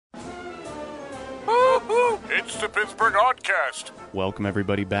It's the Pittsburgh Oddcast. Welcome,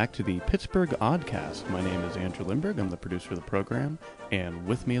 everybody, back to the Pittsburgh Oddcast. My name is Andrew Lindberg. I'm the producer of the program. And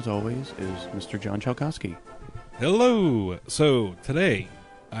with me, as always, is Mr. John Chalkowski. Hello. So, today,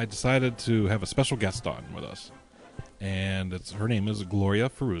 I decided to have a special guest on with us. And her name is Gloria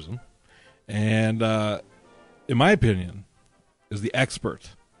Feruzin. And, in my opinion, is the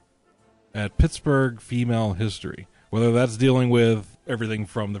expert at Pittsburgh female history. Whether that's dealing with everything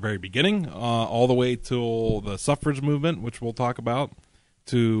from the very beginning, all the way till the suffrage movement, which we'll talk about,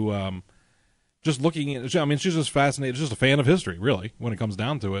 to just looking at, I mean, she's just fascinated, just a fan of history, really, when it comes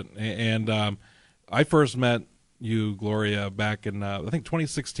down to it. And I first met you, Gloria, back in, I think,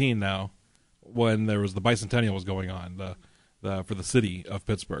 2016 now, when there was the bicentennial was going on for the city of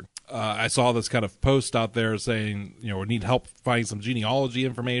Pittsburgh. I saw this kind of post out there saying, we need help finding some genealogy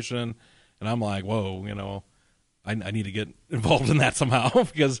information. And I'm like, whoa, I need to get involved in that somehow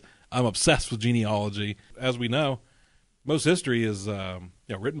because I'm obsessed with genealogy. As we know, most history is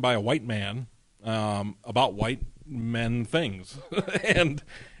written by a white man about white men things. And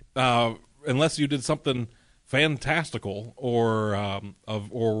unless you did something fantastical or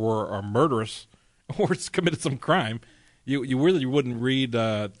were murderous or committed some crime, you really wouldn't read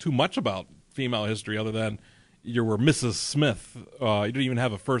too much about female history other than you were Mrs. Smith. You don't even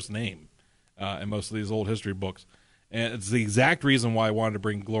have a first name. In most of these old history books. And it's the exact reason why I wanted to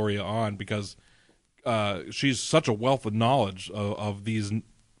bring Gloria on, because she's such a wealth of knowledge of these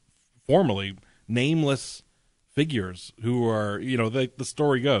formerly nameless figures who are, the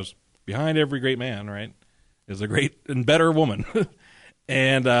story goes, behind every great man, right, is a great and better woman.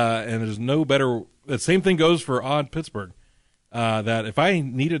 and there's no better, the same thing goes for Odd Pittsburgh, that if I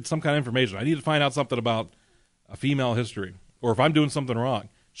needed some kind of information, I need to find out something about a female history, or if I'm doing something wrong,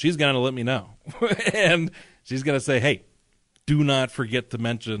 she's going to let me know. And she's going to say, hey, do not forget to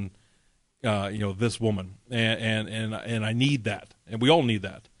mention, this woman. And I need that. And we all need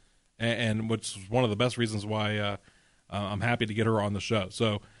that. And which is one of the best reasons why I'm happy to get her on the show.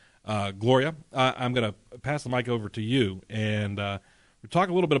 So, Gloria, I'm going to pass the mic over to you. And we'll talk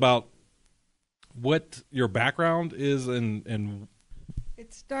a little bit about what your background is. And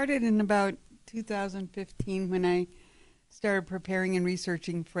It started in about 2015 when I started preparing and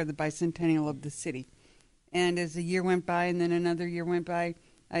researching for the bicentennial of the city. And as a year went by and then another year went by,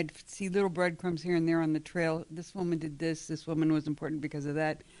 I'd see little breadcrumbs here and there on the trail. This woman did this woman was important because of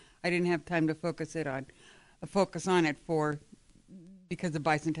that. I didn't have time to focus on it because the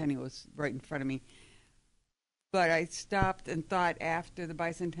bicentennial was right in front of me. But I stopped and thought after the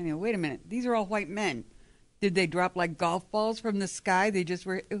bicentennial, wait a minute, these are all white men. Did they drop like golf balls from the sky? They just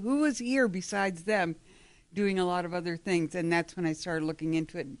were, who was here besides them? Doing a lot of other things, and that's when I started looking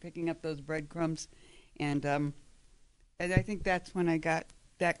into it and picking up those breadcrumbs, and I think that's when I got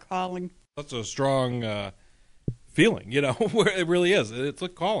that calling. That's a strong feeling, where it really is. It's a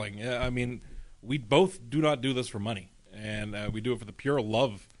calling. I mean, we both do not do this for money, and we do it for the pure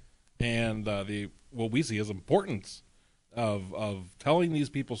love and what we see as importance of telling these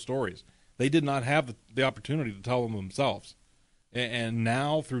people's stories. They did not have the opportunity to tell them themselves, and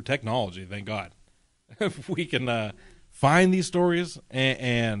now through technology, thank God. If we can find these stories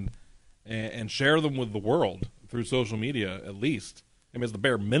and share them with the world through social media, at least. I mean, it's the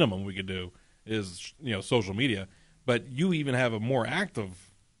bare minimum we could do is social media. But you even have a more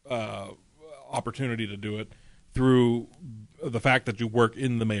active opportunity to do it through the fact that you work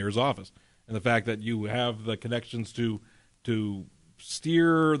in the mayor's office and the fact that you have the connections to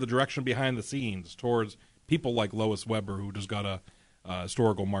steer the direction behind the scenes towards people like Lois Weber, who just got a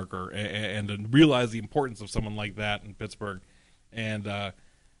historical marker, and to realize the importance of someone like that in Pittsburgh, and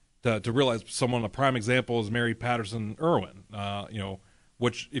to realize someone, a prime example is Mary Patterson Irwin,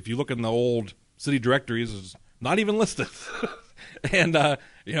 which if you look in the old city directories is not even listed, and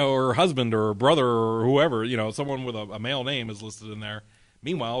her husband or her brother or whoever, someone with a male name is listed in there.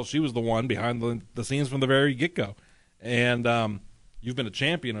 Meanwhile, she was the one behind the scenes from the very get-go, and you've been a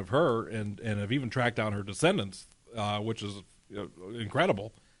champion of her, and have even tracked down her descendants, which is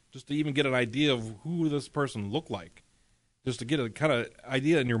incredible, just to even get an idea of who this person looked like, just to get a kind of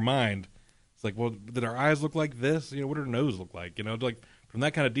idea in your mind. It's like, well, did her eyes look like this? What did her nose look like? Like from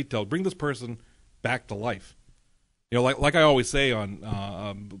that kind of detail, bring this person back to life. Like I always say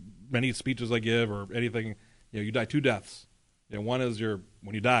on many speeches I give or anything, you die two deaths. One is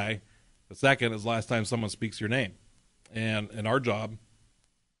when you die. The second is the last time someone speaks your name. And our job,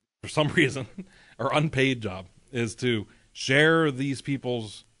 for some reason, our unpaid job, is to share these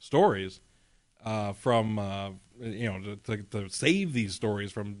people's stories to save these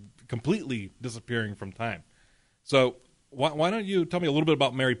stories from completely disappearing from time. So why don't you tell me a little bit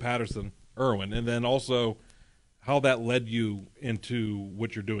about Mary Patterson Irwin, and then also how that led you into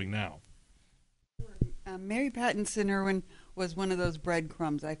what you're doing now. Mary Pattinson Irwin was one of those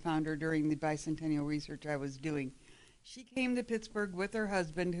breadcrumbs. I found her during the bicentennial research I was doing. She came to Pittsburgh with her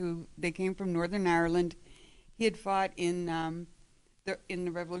husband, who they came from Northern Ireland. He had fought in the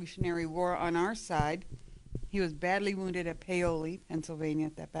Revolutionary War on our side. He was badly wounded at Paoli, Pennsylvania,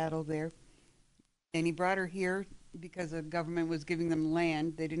 at that battle there. And he brought her here because the government was giving them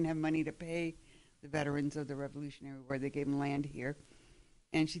land. They didn't have money to pay the veterans of the Revolutionary War. They gave them land here.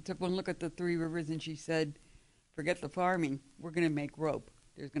 And she took one look at the Three Rivers and she said, forget the farming. We're going to make rope.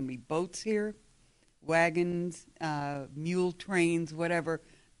 There's going to be boats here, wagons, mule trains, whatever.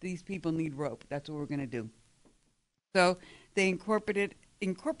 These people need rope. That's what we're going to do. So they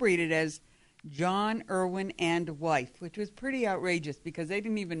incorporated as John Irwin and wife, which was pretty outrageous because they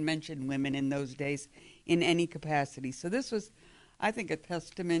didn't even mention women in those days in any capacity. So this was, I think, a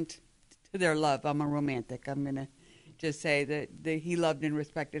testament to their love. I'm a romantic. I'm going to just say that he loved and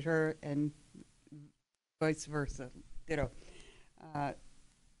respected her and vice versa. Ditto.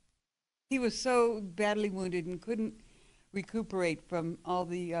 He was so badly wounded and couldn't recuperate from all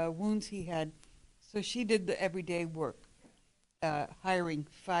the wounds he had. So she did the everyday work, hiring,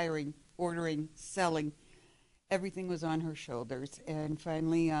 firing, ordering, selling. Everything was on her shoulders. And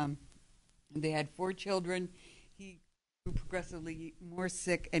finally, they had 4 children. He grew progressively more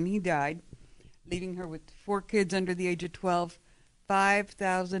sick, and he died, leaving her with 4 kids under the age of 12,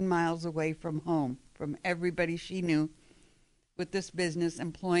 5,000 miles away from home, from everybody she knew, with this business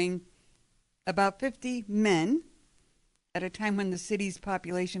employing about 50 men at a time when the city's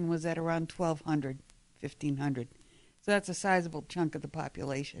population was at around 1,200, 1,500. So that's a sizable chunk of the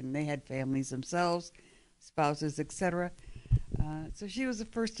population. They had families themselves, spouses, etc. So she was the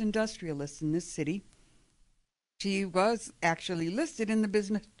first industrialist in this city. She was actually listed in the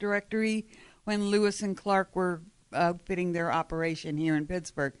business directory when Lewis and Clark were outfitting their operation here in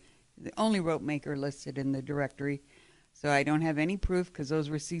Pittsburgh. The only rope maker listed in the directory. So I don't have any proof because those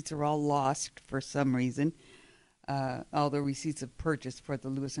receipts are all lost for some reason. All the receipts of purchase for the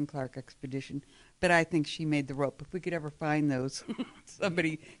Lewis and Clark expedition. But I think she made the rope. If we could ever find those,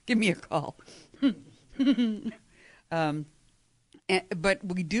 somebody give me a call. But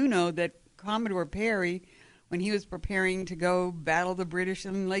we do know that Commodore Perry, when he was preparing to go battle the British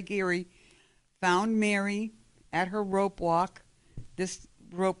in Lake Erie, found Mary at her rope walk. This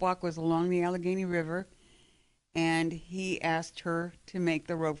rope walk was along the Allegheny River, and he asked her to make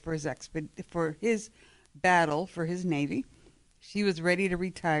the rope for his battle for his Navy. She was ready to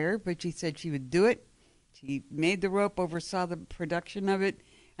retire, but she said she would do it. She made the rope, oversaw the production of it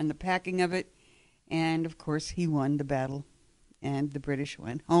and the packing of it, and of course he won the battle, and the British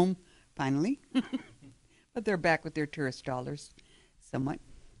went home finally. But they're back with their tourist dollars, somewhat.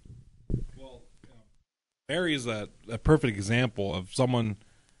 Well, Mary is a perfect example of someone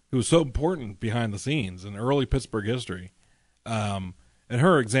who's so important behind the scenes in early Pittsburgh history. And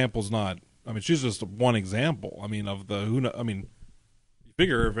her example's not, I mean, she's just one example. I mean, you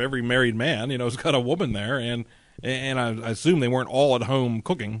figure if every married man, has got a woman there, and I assume they weren't all at home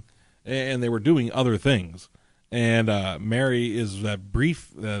cooking, and they were doing other things. And Mary is that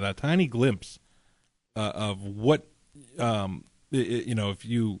brief, that tiny glimpse of what, who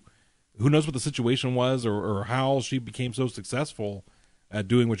knows what the situation was or how she became so successful at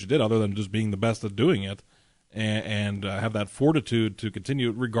doing what she did, other than just being the best at doing it, and have that fortitude to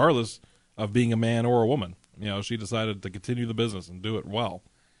continue regardless of being a man or a woman. She decided to continue the business and do it well.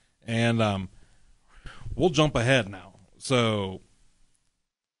 And we'll jump ahead now. So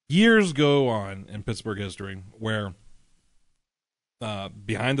years go on in Pittsburgh history where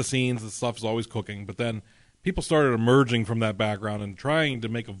behind the scenes, the stuff is always cooking, but then people started emerging from that background and trying to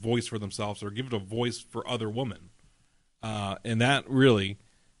make a voice for themselves or give it a voice for other women. And that really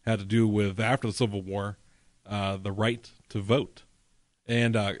had to do with, after the Civil War, the right to vote.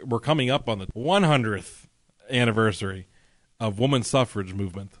 And we're coming up on the 100th anniversary of women's suffrage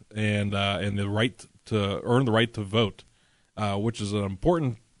movement and the right to earn the right to vote, which is an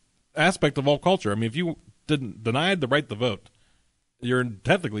important aspect of all culture. I mean, if you denied the right to vote, you're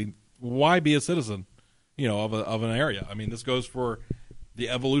technically, why be a citizen, of an area? I mean, this goes for the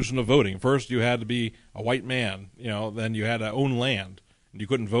evolution of voting. First, you had to be a white man, then you had to own land. And you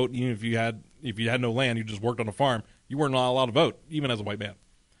couldn't vote even if you had no land, you just worked on a farm. You were not allowed to vote, even as a white man.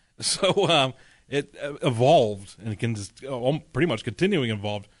 So it evolved, and it can just pretty much continuing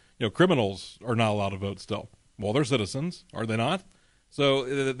evolved. Criminals are not allowed to vote still. Well, they're citizens, are they not?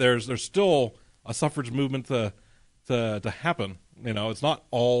 So there's still a suffrage movement to happen. It's not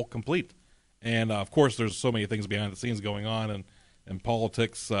all complete. And, of course, there's so many things behind the scenes going on, and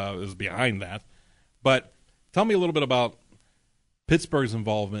politics is behind that. But tell me a little bit about Pittsburgh's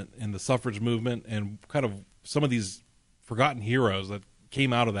involvement in the suffrage movement and kind of some of these forgotten heroes that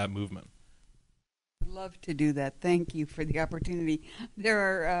came out of that movement. I'd love to do that. Thank you for the opportunity. There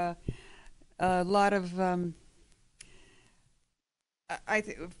are a lot of,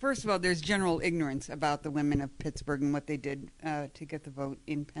 first of all, there's general ignorance about the women of Pittsburgh and what they did to get the vote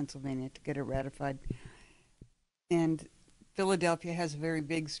in Pennsylvania, to get it ratified. And Philadelphia has a very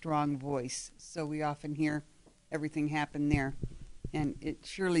big, strong voice, so we often hear everything happen there. And it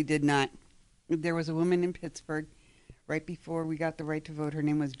surely did not. There was a woman in Pittsburgh right before we got the right to vote. Her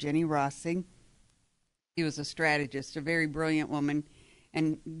name was Jenny Rossing. She was a strategist, a very brilliant woman,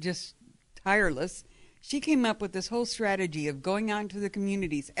 and just tireless. She came up with this whole strategy of going out into the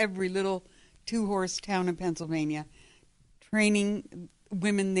communities, every little two-horse town in Pennsylvania, training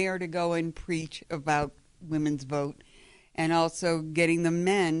women there to go and preach about women's vote, and also getting the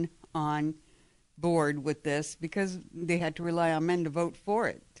men on board with this because they had to rely on men to vote for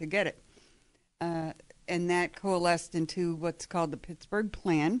it, to get it. And that coalesced into what's called the Pittsburgh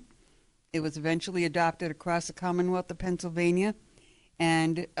Plan. It was eventually adopted across the Commonwealth of Pennsylvania,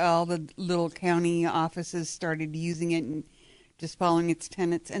 and all the little county offices started using it and just following its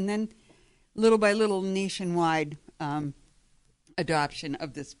tenets. And then, little by little, nationwide adoption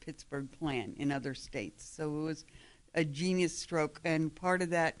of this Pittsburgh Plan in other states. So it was a genius stroke, and part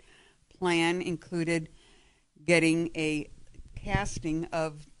of that plan included getting a casting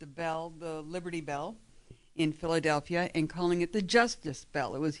of the bell, the Liberty Bell, in Philadelphia, and calling it the Justice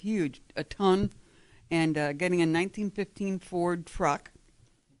Bell. It was huge, a ton, and getting a 1915 Ford truck.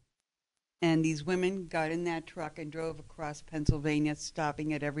 And these women got in that truck and drove across Pennsylvania,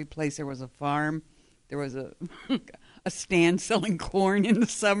 stopping at every place. There was a farm. There was a stand selling corn in the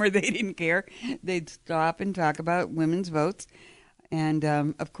summer. They didn't care. They'd stop and talk about women's votes. And,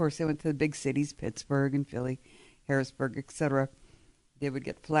 of course, they went to the big cities, Pittsburgh and Philly, Harrisburg, etc. They would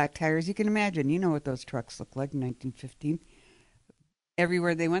get flat tires. You can imagine. You know what those trucks looked like in 1915.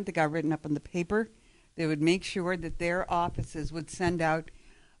 Everywhere they went, they got written up on the paper. They would make sure that their offices would send out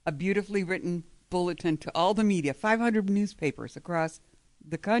a beautifully written bulletin to all the media, 500 newspapers across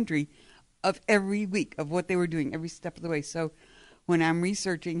the country, of every week of what they were doing, every step of the way. So when I'm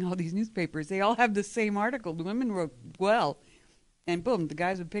researching all these newspapers, they all have the same article. The women wrote well. And boom, the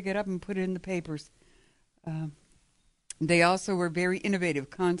guys would pick it up and put it in the papers. They also were very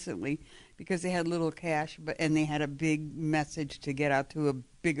innovative constantly because they had little cash, and they had a big message to get out to a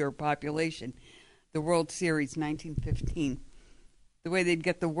bigger population. The World Series, 1915. The way they'd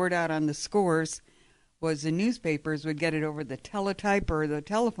get the word out on the scores was the newspapers would get it over the teletype or the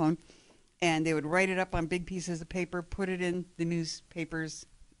telephone, and they would write it up on big pieces of paper, put it in the newspaper's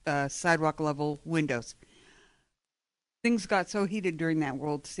sidewalk-level windows. Things got so heated during that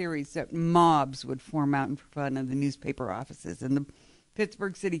World Series that mobs would form out in front of the newspaper offices. And the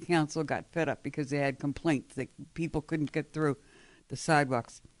Pittsburgh City Council got fed up because they had complaints that people couldn't get through the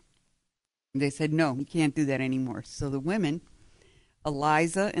sidewalks. They said, no, you can't do that anymore. So the women,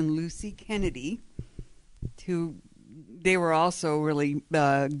 Eliza and Lucy Kennedy, they were also really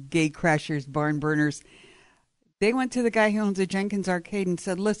gay crashers, barn burners. They went to the guy who owns the Jenkins Arcade and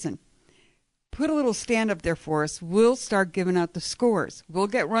said, listen, put a little stand up there for us. We'll start giving out the scores. We'll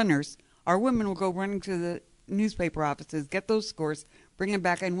get runners. Our women will go running to the newspaper offices, get those scores, bring them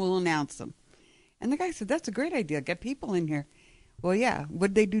back, and we'll announce them. And the guy said, that's a great idea. Get people in here. Well, yeah.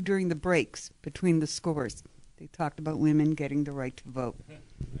 What did they do during the breaks between the scores? They talked about women getting the right to vote.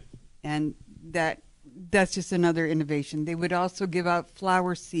 And that's just another innovation. They would also give out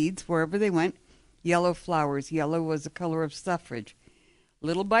flower seeds wherever they went, yellow flowers. Yellow was the color of suffrage.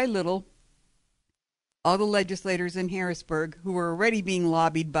 Little by little, all the legislators in Harrisburg who were already being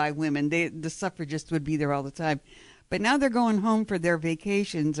lobbied by women, the suffragists would be there all the time. But now they're going home for their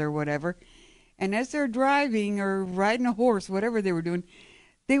vacations or whatever. And as they're driving or riding a horse, whatever they were doing,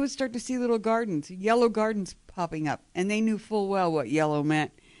 they would start to see little gardens, yellow gardens popping up. And they knew full well what yellow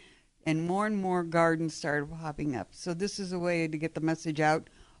meant. And more gardens started popping up. So this is a way to get the message out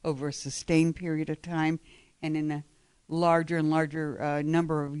over a sustained period of time and in a larger and larger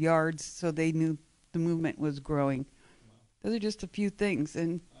number of yards, so they knew the movement was growing. Those are just a few things.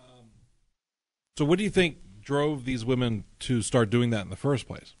 And so what do you think drove these women to start doing that in the first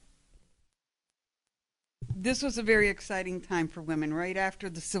place? This was a very exciting time for women. Right after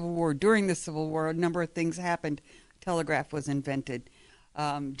the Civil War, during the Civil War, a number of things happened. Telegraph was invented.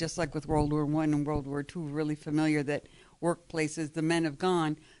 Just like with World War I and World War II, really familiar that workplaces, the men have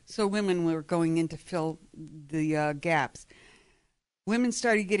gone, so women were going in to fill the gaps. Women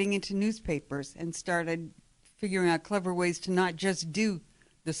started getting into newspapers and started figuring out clever ways to not just do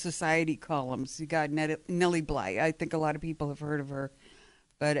the society columns. You got Nellie Bly. I think a lot of people have heard of her.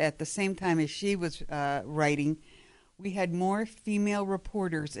 But at the same time as she was writing, we had more female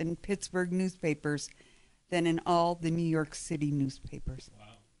reporters in Pittsburgh newspapers than in all the New York City newspapers. Wow.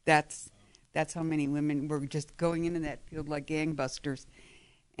 That's how many women were just going into that field like gangbusters.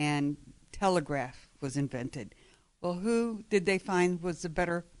 And telegraph was invented. Well, who did they find was the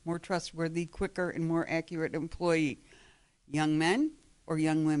better, more trustworthy, quicker, and more accurate employee? Young men or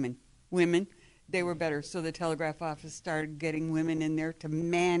young women? Women. They were better. So the telegraph office started getting women in there to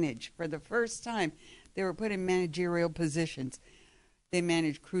manage. For the first time, they were put in managerial positions. They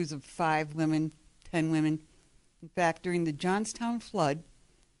managed crews of 5 women, 10 women. In fact, during the Johnstown flood,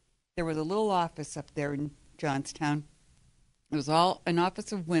 there was a little office up there in Johnstown. It was all an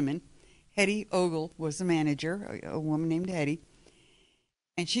office of women. Hetty Ogle was the manager, a woman named Hetty.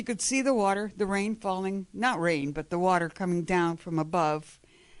 And she could see the water, the rain falling, not rain, but the water coming down from above.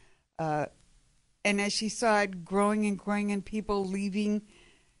 And as she saw it growing and growing and people leaving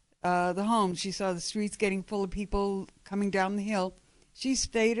the homes, she saw the streets getting full of people coming down the hill. She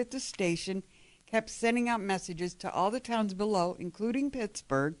stayed at the station, kept sending out messages to all the towns below, including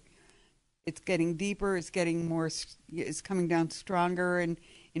Pittsburgh. It's getting deeper, it's getting more, it's coming down stronger and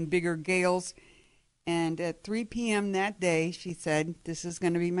in bigger gales. And at 3 p.m. that day, she said, "This is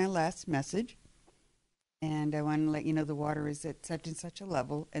going to be my last message. And I want to let you know the water is at such and such a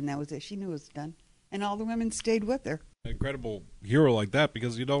level." And that was it. She knew it was done. And all the women stayed with her. An incredible hero like that,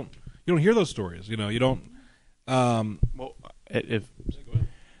 because you don't hear those stories. You don't. Well,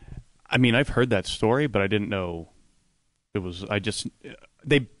 I mean, I've heard that story, but I didn't know it was.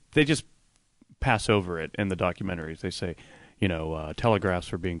 They just pass over it in the documentaries. They say,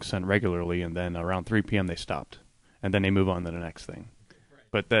 telegraphs were being sent regularly, and then around 3 p.m. they stopped, and then they move on to the next thing. Right.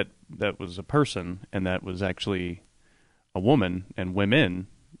 But that was a person, and that was actually a woman and women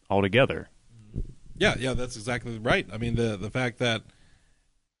all together. Yeah, that's exactly right. I mean, the fact that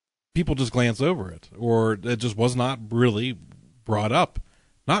people just glance over it, or it just was not really brought up,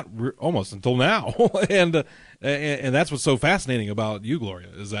 almost until now, and that's what's so fascinating about you, Gloria,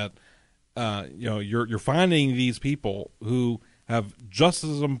 is that you're finding these people who have just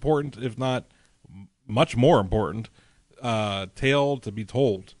as important, if not much more important, tale to be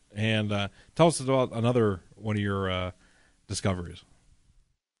told. And tell us about another one of your discoveries.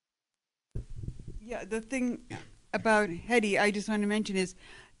 Yeah, the thing about Hetty, I just want to mention is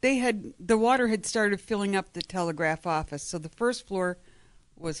the water had started filling up the telegraph office, so the first floor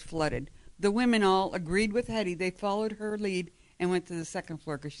was flooded. The women all agreed with Hetty. They followed her lead and went to the second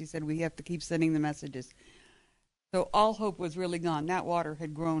floor because she said, "We have to keep sending the messages." So all hope was really gone. That water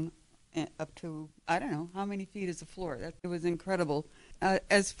had grown up to, I don't know, how many feet is the floor. It was incredible.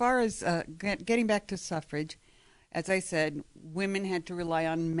 As far as getting back to suffrage, as I said, women had to rely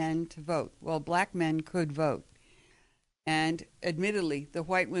on men to vote. Well, black men could vote. And admittedly, the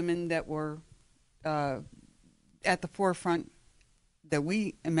white women that were at the forefront, that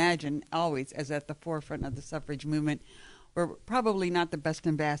we imagine always as at the forefront of the suffrage movement, were probably not the best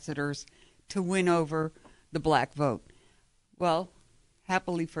ambassadors to win over the black vote. Well,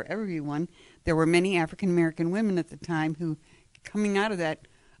 happily for everyone, there were many African-American women at the time who, coming out of that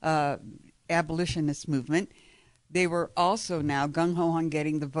abolitionist movement, they were also now gung-ho on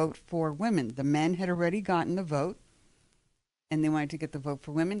getting the vote for women. The men had already gotten the vote, and they wanted to get the vote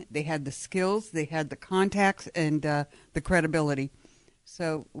for women. They had the skills, they had the contacts, and the credibility.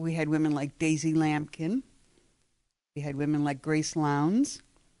 So we had women like Daisy Lampkin. We had women like Grace Lowndes.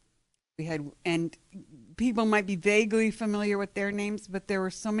 And people might be vaguely familiar with their names, but there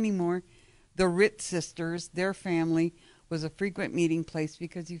were so many more. The Ritt sisters, their family was a frequent meeting place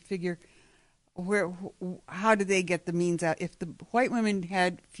because you figure, how do they get the means out? If the white women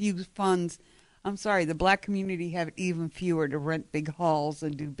had few funds, I'm sorry, the black community had even fewer to rent big halls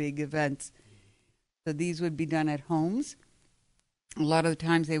and do big events. So these would be done at homes. A lot of the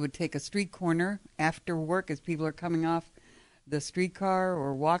times they would take a street corner after work as people are coming off the streetcar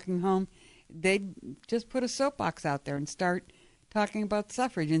or walking home. They'd just put a soapbox out there and start talking about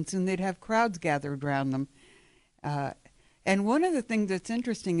suffrage, and soon they'd have crowds gathered around them. And one of the things that's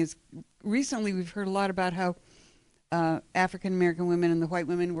interesting is recently we've heard a lot about how African-American women and the white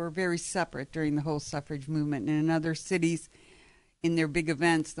women were very separate during the whole suffrage movement. And in other cities, in their big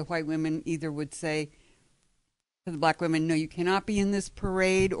events, the white women either would say to the black women, "No, you cannot be in this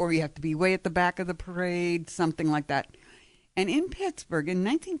parade," or "You have to be way at the back of the parade," something like that. And in Pittsburgh, in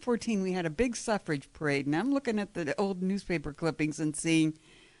 1914, we had a big suffrage parade. And I'm looking at the old newspaper clippings and seeing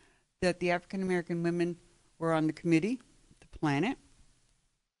that the African-American women were on the committee, the Planet,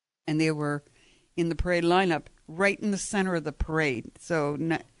 and they were, in the parade lineup, right in the center of the parade.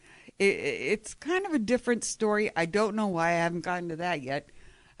 So it's kind of a different story. I don't know why I haven't gotten to that yet.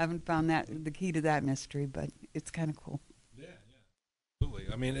 I haven't found the key to that mystery, but it's kind of cool. Yeah,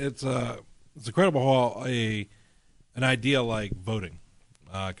 absolutely. I mean, it's incredible how an idea like voting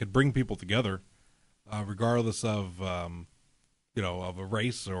could bring people together, regardless of of a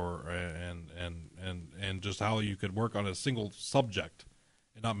race or and just how you could work on a single subject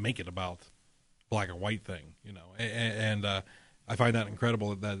and not make it about black and white thing, and I find that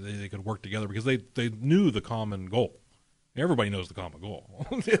incredible that they could work together because they knew the common goal. Everybody knows the common goal.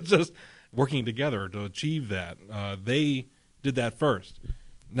 It's just working together to achieve that. They did that first.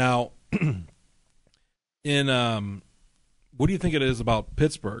 Now, what do you think it is about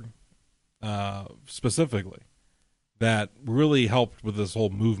Pittsburgh specifically that really helped with this whole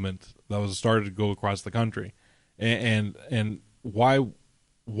movement that was started to go across the country, and why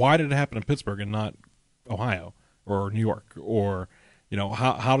did it happen in Pittsburgh and not Ohio or New York, or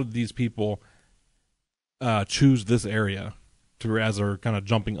how did these people choose this area as their kind of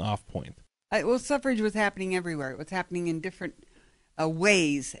jumping off point? Well, suffrage was happening everywhere. It was happening in different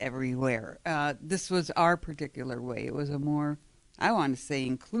ways everywhere. This was our particular way. It was a more, I want to say,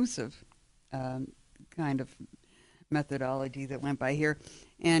 inclusive kind of methodology that went by here.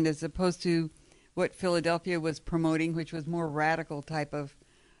 And as opposed to what Philadelphia was promoting, which was more radical type of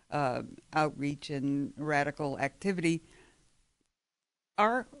outreach and radical activity,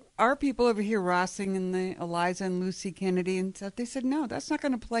 our people over here, Rossing and the Eliza and Lucy Kennedy and stuff, they said, no, that's not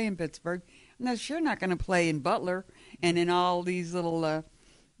going to play in Pittsburgh. And that's sure not going to play in Butler and in all these little,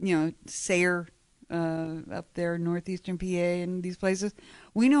 Sayre up there, northeastern PA and these places.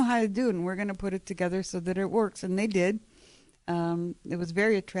 We know how to do it, and we're going to put it together so that it works. And they did. It was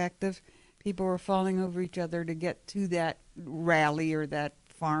very attractive. People were falling over each other to get to that rally or that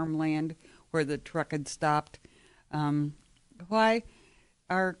farmland where the truck had stopped. Why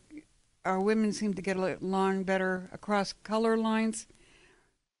our women seem to get along better across color lines?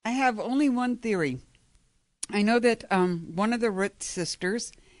 I have only one theory. I know that one of the Ritz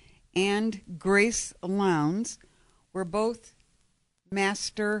sisters and Grace Lowndes were both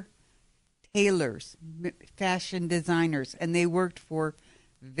master tailors, fashion designers, and they worked for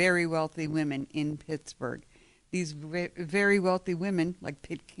very wealthy women in Pittsburgh. These very wealthy women, like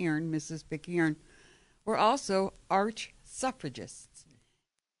Pitcairn, Mrs. Pitcairn, were also arch suffragists.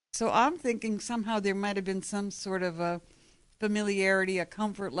 So I'm thinking somehow there might have been some sort of a familiarity, a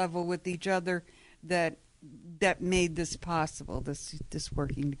comfort level with each other that made this possible, this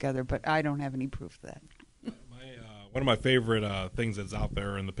working together. But I don't have any proof of that. One of my favorite things that's out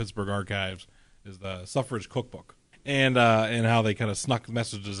there in the Pittsburgh archives is the suffrage cookbook, and how they kind of snuck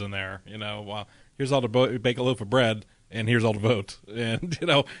messages in there. Here's all to bake a loaf of bread, and here's all to vote. And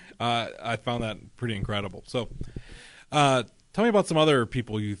I found that pretty incredible. So, tell me about some other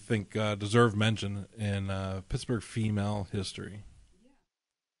people you think deserve mention in Pittsburgh female history.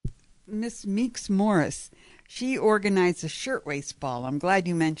 Miss Meeks Morris, she organized a shirtwaist ball. I'm glad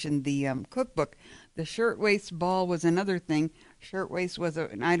you mentioned the cookbook. The shirtwaist ball was another thing. Shirtwaist was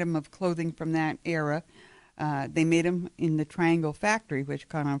an item of clothing from that era. They made them in the Triangle Factory, which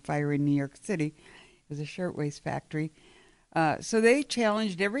caught on fire in New York City. It was a shirtwaist factory. So they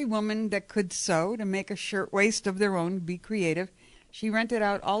challenged every woman that could sew to make a shirtwaist of their own, be creative. She rented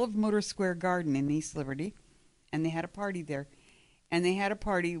out all of Motor Square Garden in East Liberty, and they had a party there. And they had a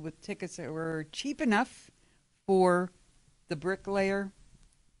party with tickets that were cheap enough for the bricklayer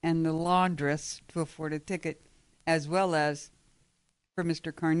and the laundress to afford a ticket, as well as for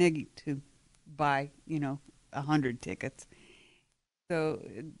Mr. Carnegie to buy, 100 tickets. So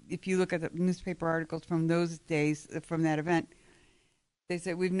if you look at the newspaper articles from those days, from that event, they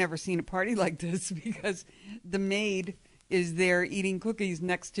said, we've never seen a party like this because the maid is there eating cookies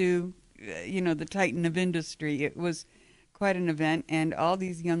next to, the titan of industry. It was quite an event, and all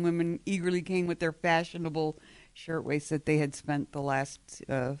these young women eagerly came with their fashionable shirtwaists that they had spent the last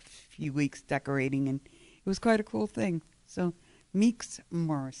few weeks decorating, and it was quite a cool thing. So, Meeks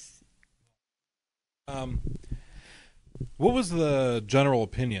Morris. What was the general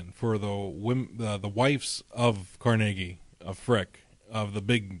opinion for the wives of Carnegie, of Frick, of the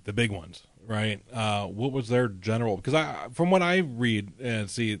big ones, right? What was their general? Because from what I read and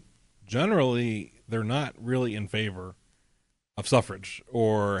see, generally they're not really in favor of suffrage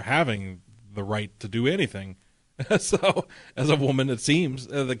or having the right to do anything. So, as a woman, it seems,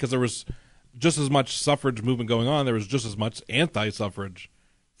 because there was just as much suffrage movement going on, there was just as much anti-suffrage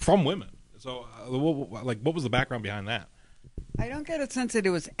from women. So, what was the background behind that? I don't get a sense that it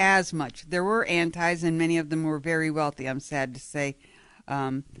was as much. There were antis, and many of them were very wealthy, I'm sad to say.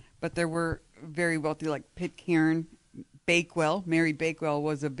 But there were very wealthy, like Pitcairn, Bakewell. Mary Bakewell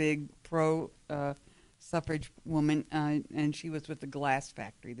was a big pro suffrage woman, and she was with the glass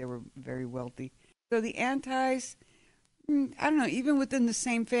factory. They were very wealthy. So the antis, I don't know, even within the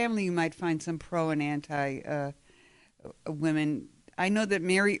same family, you might find some pro and anti women. I know that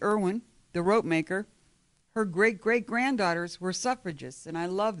Mary Irwin, the rope maker, her great-great-granddaughters were suffragists, and I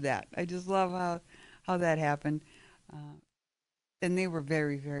love that. I just love how that happened. And they were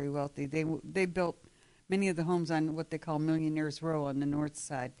very, very wealthy. They built many of the homes on what they call Millionaires Row on the north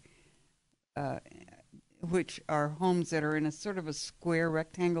side, which are homes that are in a sort of a square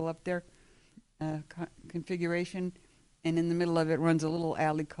rectangle up there configuration, and in the middle of it runs a little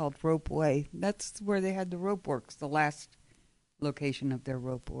alley called Rope Way. That's where they had the rope works, the last location of their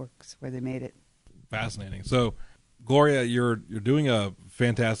rope works where they made it. Fascinating. So, Gloria, you're doing a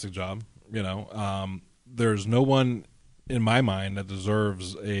fantastic job. There's no one in my mind that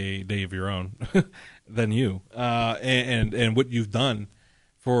deserves a day of your own than you, and what you've done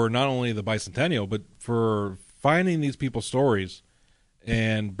for not only the bicentennial, but for finding these people's stories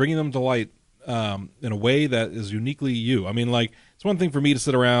and bringing them to light in a way that is uniquely you. I mean, like, it's one thing for me to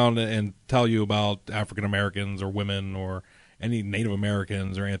sit around and tell you about African Americans or women or any Native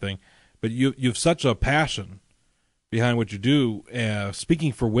Americans or anything, but you've such a passion behind what you do,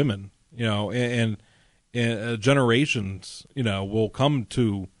 speaking for women, and generations, will come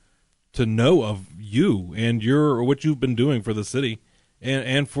to know of you and what you've been doing for the city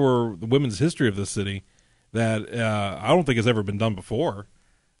and for the women's history of the city that I don't think has ever been done before.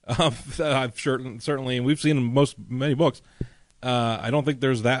 I've certainly, and we've seen in many books. I don't think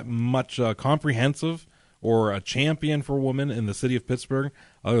there's that much comprehensive or a champion for women in the city of Pittsburgh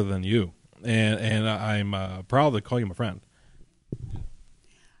other than you. And I'm proud to call you my friend.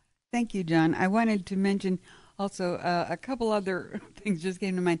 Thank you, John. I wanted to mention also a couple other things just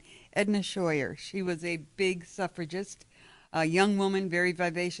came to mind. Edna Scheuer, she was a big suffragist, a young woman, very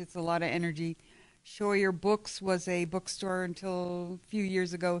vivacious, a lot of energy. Scheuer Books was a bookstore until a few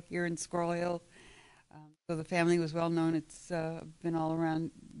years ago here in Squirrel Hill. So the family was well known. It's been all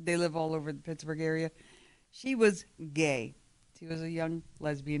around. They live all over the Pittsburgh area. She was gay. She was a young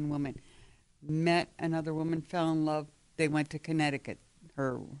lesbian woman. Met another woman, fell in love. They went to Connecticut.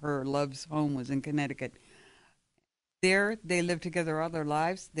 Her love's home was in Connecticut. There, they lived together all their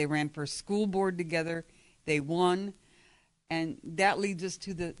lives. They ran for school board together. They won. And that leads us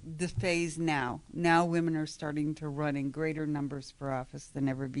to the phase now. Now women are starting to run in greater numbers for office than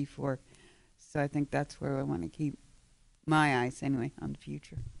ever before. So I think that's where I want to keep my eyes, anyway, on the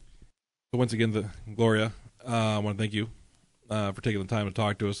future. So once again, Gloria, I want to thank you for taking the time to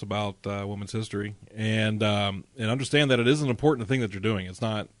talk to us about women's history and understand that it is an important thing that you're doing. It's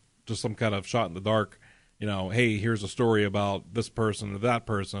not just some kind of shot in the dark, hey, here's a story about this person or that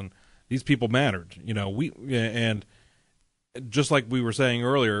person. These people mattered, and just like we were saying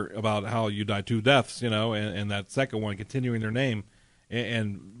earlier about how you died 2 deaths, and that second one continuing their name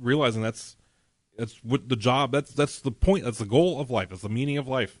and realizing that's what the job, that's the point, that's the goal of life, that's the meaning of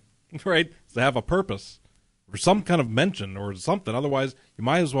life, right? It's to have a purpose or some kind of mention or something. Otherwise, you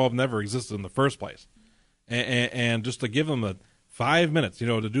might as well have never existed in the first place. And just to give them the 5 minutes,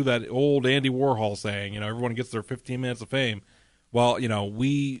 to do that old Andy Warhol saying, everyone gets their 15 minutes of fame. Well,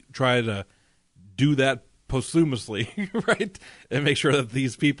 we try to do that posthumously, right? And make sure that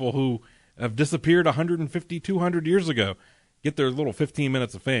these people who have disappeared 150, 200 years ago get their little 15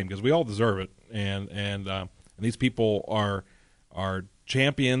 minutes of fame, because we all deserve it. And these people are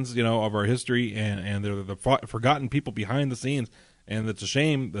champions, of our history, and they're the forgotten people behind the scenes. And it's a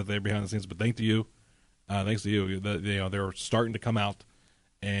shame that they're behind the scenes, but thanks to you, they're starting to come out.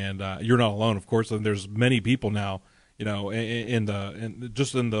 And you're not alone, of course. And there's many people now, in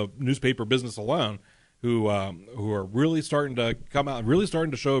the newspaper business alone, who are really starting to come out and really starting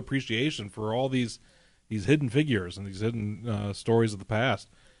to show appreciation for all these hidden figures and these hidden stories of the past,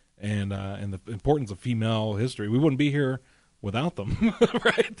 and the importance of female history. We wouldn't be here without them,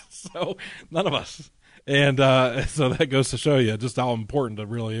 right? So none of us. And so that goes to show you just how important it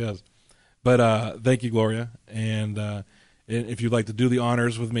really is. But thank you, Gloria. And if you'd like to do the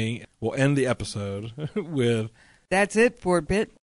honors with me, we'll end the episode with... That's it, Fort Pitt.